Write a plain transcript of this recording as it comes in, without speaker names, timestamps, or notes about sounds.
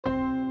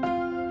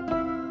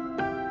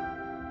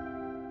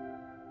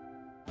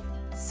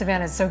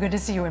Savannah, it's so good to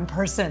see you in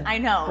person. I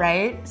know.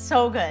 Right?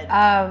 So good.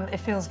 It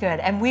feels good.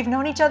 And we've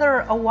known each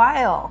other a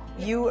while.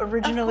 You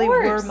originally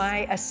were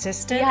my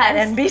assistant at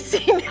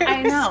NBC News.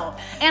 I know.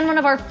 And one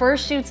of our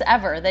first shoots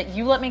ever that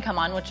you let me come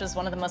on, which was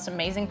one of the most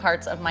amazing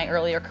parts of my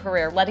earlier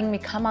career, letting me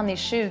come on these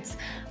shoots.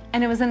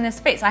 And it was in this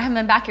space. I haven't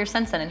been back here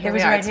since then, and here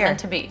we are. It's meant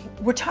to be.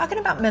 We're talking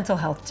about mental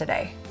health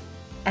today.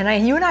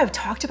 And you and I have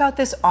talked about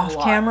this off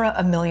camera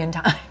a million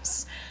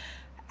times.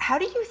 How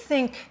do you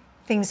think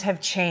things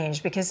have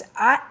changed? Because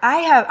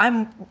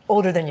I'm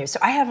older than you, so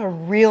I have a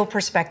real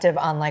perspective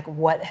on like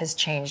what has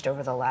changed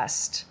over the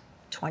last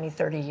 20,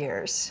 30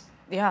 years.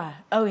 Yeah,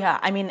 oh yeah.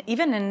 I mean,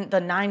 even in the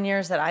 9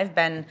 years that I've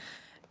been,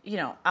 you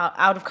know,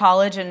 out of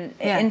college and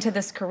into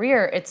this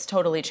career, it's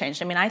totally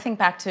changed. I mean, I think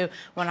back to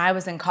when I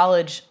was in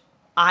college,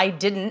 I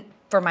didn't,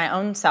 for my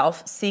own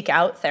self, seek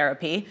out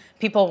therapy.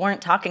 People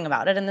weren't talking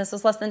about it, and this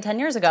was less than 10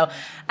 years ago.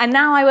 And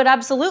now I would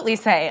absolutely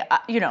say,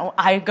 you know,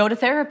 I go to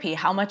therapy,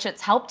 how much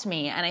it's helped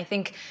me. And I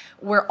think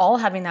we're all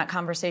having that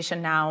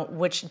conversation now,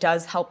 which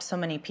does help so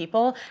many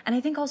people. And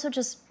I think also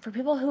just for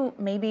people who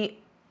maybe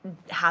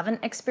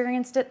haven't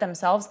experienced it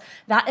themselves,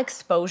 that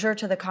exposure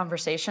to the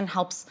conversation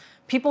helps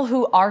people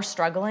who are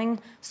struggling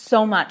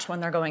so much when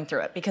they're going through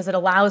it, because it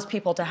allows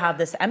people to have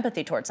this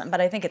empathy towards them. But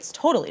I think it's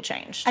totally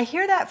changed. I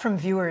hear that from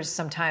viewers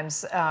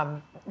sometimes,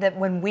 that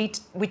when we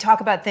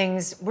talk about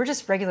things, we're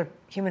just regular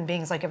human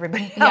beings like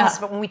everybody else,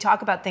 but when we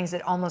talk about things,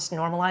 it almost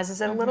normalizes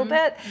it a little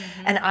bit.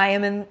 And I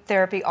am in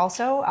therapy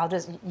also. I'll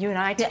just, you and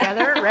I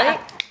together, right?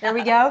 There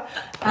we go.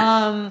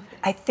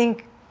 I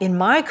think in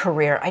my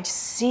career, I just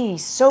see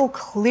so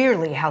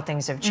clearly how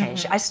things have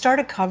changed. I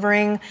started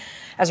covering,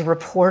 as a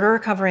reporter,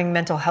 covering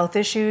mental health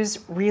issues,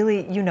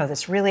 really, you know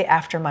this, really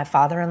after my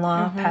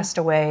father-in-law passed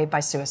away by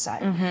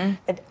suicide.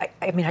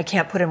 I mean, I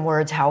can't put in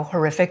words how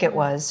horrific it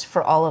was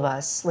for all of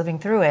us living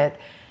through it.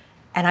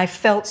 And I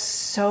felt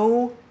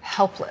so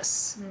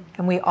helpless.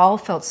 And we all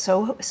felt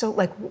so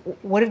like,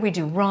 what did we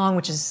do wrong?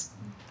 Which is,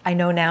 I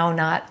know now,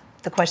 not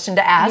the question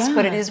to ask,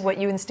 but it is what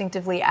you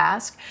instinctively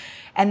ask.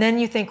 And then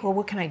you think, well,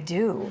 what can I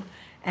do?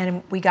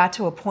 And we got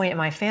to a point in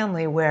my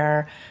family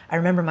where I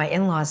remember my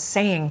in-laws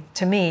saying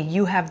to me,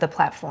 you have the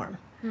platform.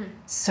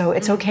 So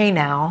it's okay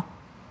now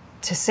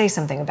to say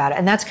something about it.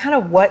 And that's kind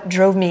of what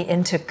drove me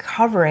into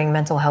covering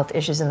mental health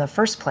issues in the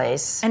first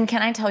place. And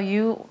can I tell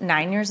you,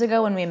 9 years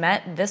ago when we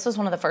met, this was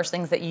one of the first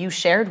things that you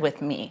shared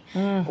with me,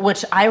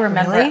 which I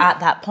remember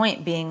at that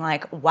point being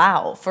like,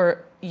 wow,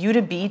 for you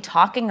to be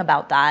talking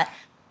about that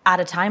at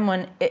a time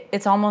when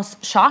it's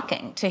almost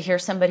shocking to hear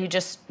somebody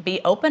just be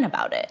open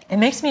about it. It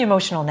makes me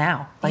emotional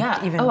now.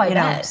 Like even, you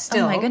know,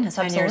 still, oh my goodness,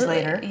 10 years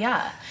later.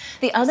 Yeah.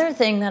 The other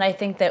thing that I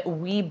think that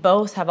we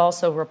both have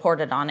also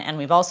reported on, and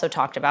we've also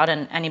talked about,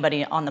 and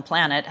anybody on the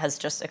planet has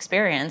just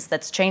experienced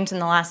that's changed in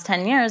the last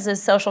 10 years,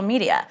 is social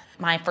media.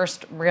 My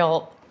first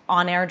real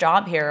on-air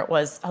job here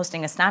was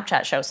hosting a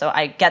Snapchat show, so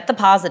I get the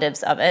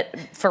positives of it,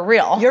 for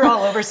real. You're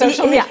all over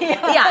social media.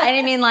 Yeah, and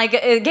I mean, like,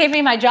 it gave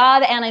me my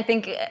job, and I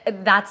think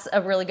that's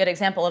a really good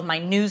example of my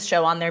news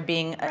show on there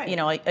being, you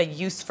know, a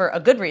use for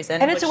a good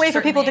reason. And it's a way for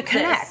people to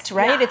connect,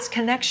 right? It's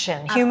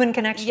connection, human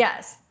connection.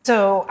 Yes.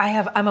 So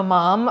I'm a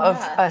mom of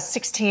a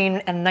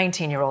 16 and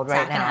 19-year-old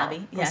right now. Zach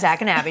and Abby. Yes. Zach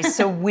and Abby.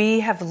 So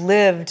we have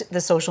lived the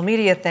social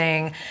media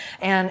thing,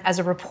 and as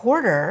a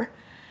reporter,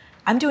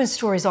 I'm doing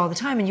stories all the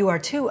time, and you are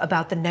too,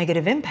 about the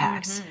negative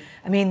impacts.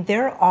 I mean,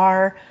 there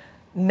are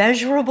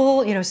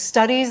measurable, you know,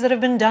 studies that have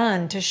been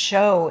done to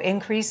show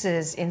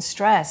increases in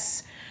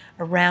stress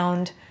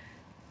around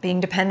being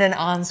dependent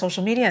on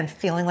social media and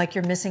feeling like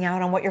you're missing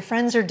out on what your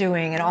friends are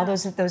doing and all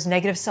those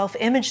negative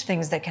self-image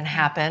things that can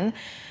happen.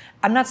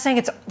 I'm not saying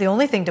it's the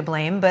only thing to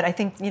blame, but I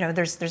think, you know,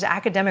 there's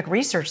academic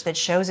research that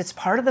shows it's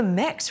part of the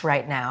mix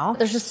right now.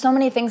 There's just so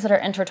many things that are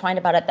intertwined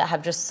about it that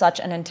have just such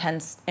an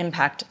intense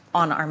impact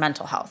on our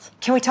mental health.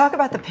 Can we talk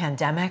about the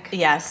pandemic?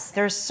 Yes.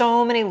 There's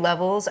so many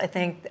levels, I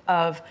think,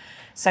 of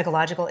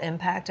psychological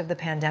impact of the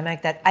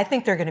pandemic that I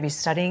think they're going to be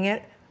studying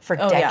it for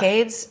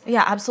decades.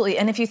 Yeah, absolutely.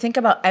 And if you think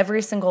about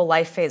every single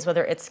life phase,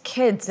 whether it's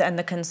kids and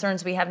the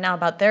concerns we have now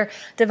about their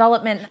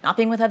development, not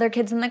being with other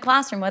kids in the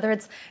classroom, whether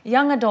it's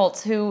young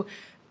adults who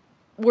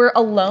were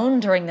alone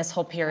during this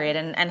whole period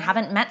and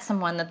haven't met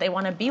someone that they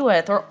want to be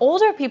with, or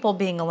older people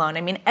being alone.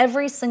 I mean,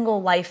 every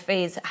single life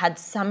phase had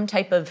some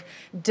type of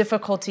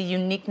difficulty,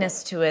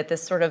 uniqueness to it,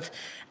 this sort of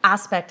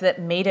aspect that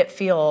made it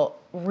feel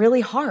really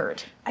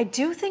hard. I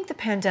do think the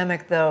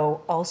pandemic,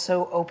 though,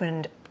 also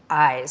opened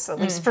eyes, at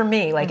least for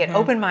me. Like, it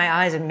opened my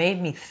eyes and made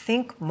me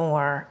think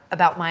more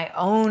about my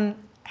own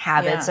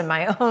habits and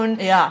my own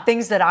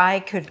things that I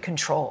could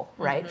control,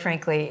 right,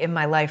 frankly, in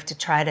my life to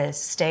try to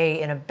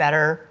stay in a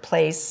better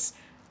place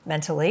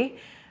mentally.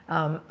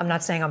 I'm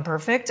not saying I'm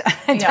perfect.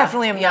 I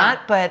definitely am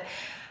not, but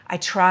I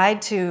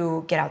tried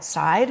to get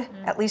outside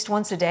at least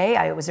once a day.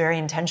 I was very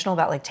intentional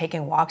about like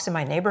taking walks in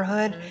my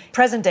neighborhood.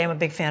 Present day, I'm a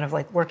big fan of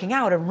like working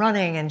out and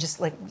running, and just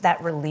like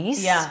that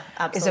release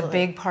is a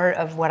big part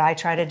of what I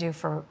try to do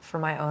for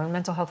my own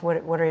mental health.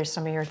 What are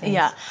some of your things?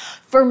 Yeah,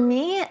 for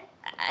me,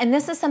 and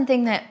this is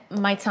something that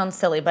might sound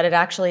silly, but it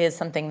actually is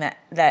something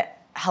that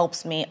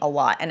helps me a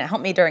lot, and it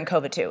helped me during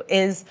COVID too,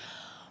 is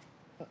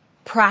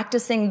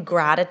practicing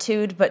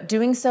gratitude, but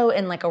doing so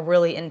in like a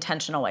really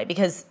intentional way,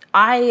 because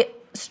I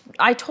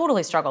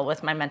totally struggle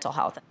with my mental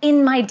health.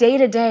 In my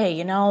day-to-day,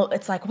 you know,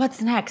 it's like,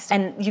 what's next?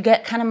 And you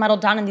get kind of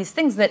muddled down in these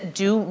things that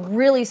do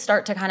really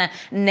start to kind of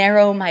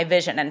narrow my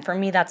vision. And for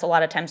me, that's a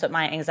lot of times what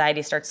my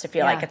anxiety starts to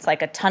feel like. It's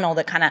like a tunnel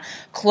that kind of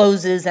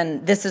closes,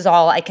 and this is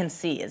all I can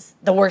see is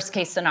the worst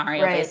case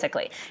scenario,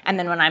 basically. And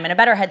then when I'm in a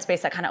better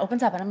headspace, that kind of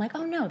opens up, and I'm like,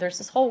 oh no, there's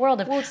this whole world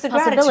of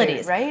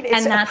possibilities. Right?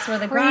 And that's where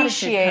the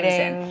gratitude comes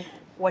in.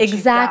 What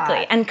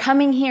exactly. And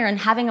coming here and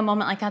having a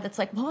moment like that, that's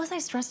like, what was I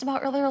stressed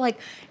about earlier? Like,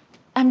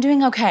 I'm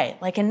doing okay.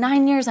 Like in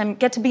 9 years, I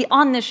get to be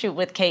on this shoot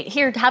with Kate,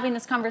 here having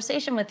this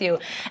conversation with you.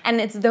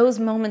 And it's those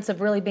moments of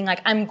really being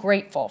like, I'm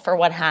grateful for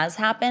what has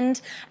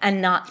happened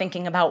and not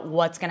thinking about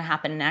what's gonna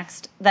happen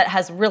next that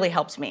has really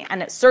helped me.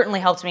 And it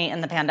certainly helped me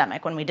in the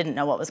pandemic when we didn't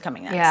know what was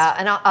coming next. Yeah,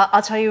 and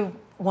I'll tell you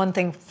one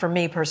thing for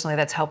me personally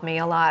that's helped me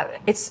a lot.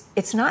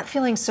 It's not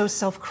feeling so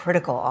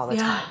self-critical all the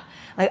time.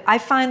 Like I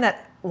find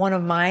that one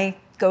of my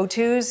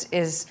go-tos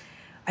is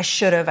I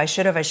should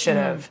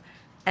have.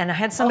 And I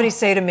had somebody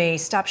say to me,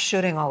 stop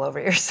shoulding all over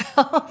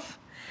yourself.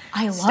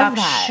 I love Stop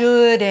that.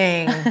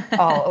 shoulding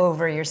all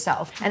over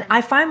yourself. And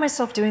I find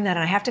myself doing that,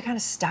 and I have to kind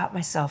of stop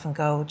myself and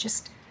go,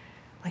 just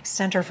like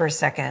center for a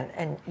second,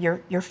 and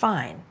you're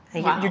fine.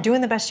 You're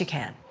doing the best you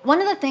can. One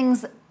of the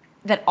things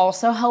that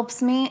also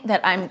helps me,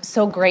 that I'm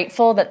so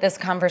grateful that this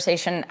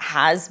conversation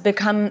has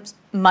become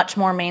much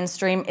more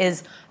mainstream,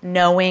 is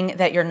knowing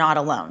that you're not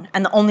alone.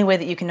 And the only way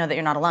that you can know that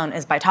you're not alone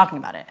is by talking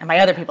about it and by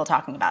other people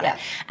talking about it.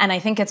 And I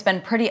think it's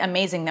been pretty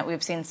amazing that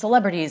we've seen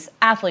celebrities,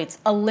 athletes,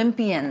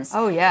 Olympians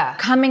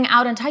coming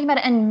out and talking about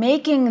it and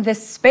making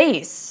this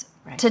space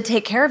to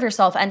take care of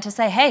yourself and to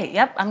say, hey,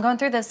 yep, I'm going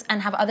through this,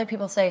 and have other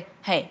people say,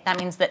 hey, that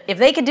means that if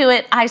they could do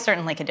it, I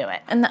certainly could do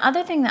it. And the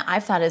other thing that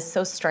I've thought is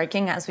so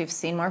striking as we've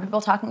seen more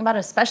people talking about it,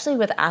 especially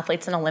with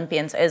athletes and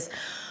Olympians, is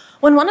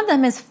when one of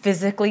them is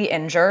physically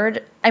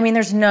injured, I mean,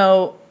 there's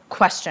no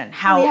question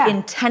how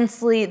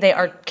intensely they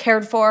are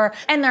cared for,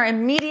 and they're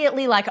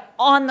immediately like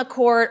on the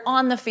court,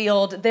 on the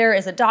field. There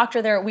is a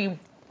doctor there.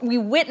 We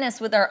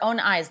witness with our own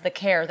eyes the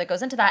care that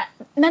goes into that.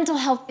 Mental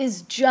health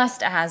is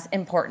just as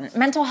important.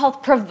 Mental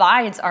health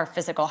provides our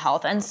physical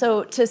health. And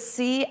so to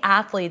see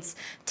athletes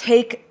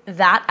take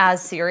that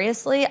as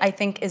seriously, I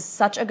think is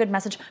such a good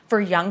message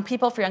for young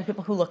people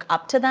who look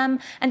up to them,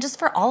 and just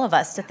for all of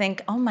us to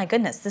think, oh my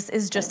goodness, this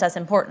is just as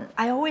important.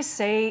 I always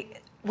say,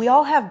 we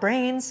all have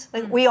brains.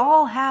 Like we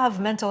all have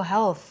mental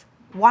health.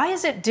 Why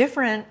is it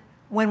different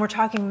when we're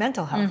talking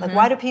mental health? Like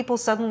why do people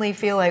suddenly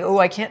feel like, oh,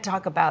 I can't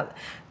talk about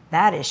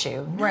that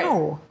issue?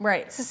 No.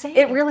 Right. It's the same.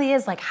 It really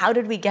is. Like, how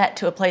did we get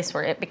to a place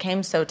where it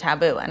became so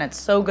taboo? And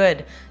it's so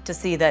good to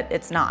see that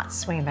it's not.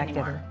 Swinging back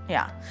anymore.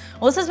 Yeah.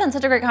 Well, this has been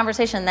such a great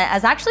conversation that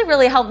has actually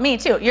really helped me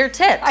too. Your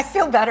tips. I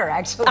feel better,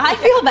 actually. I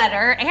feel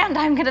better, and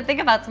I'm going to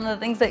think about some of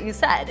the things that you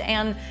said.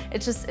 And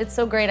it's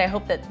so great. I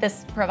hope that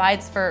this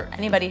provides for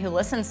anybody who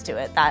listens to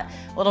it that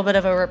little bit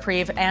of a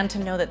reprieve, and to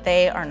know that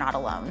they are not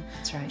alone.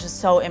 That's right. Which is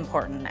so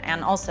important.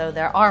 And also,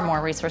 there are more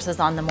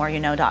resources on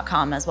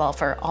themoreyouknow.com as well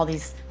for all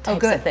these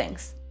types of things.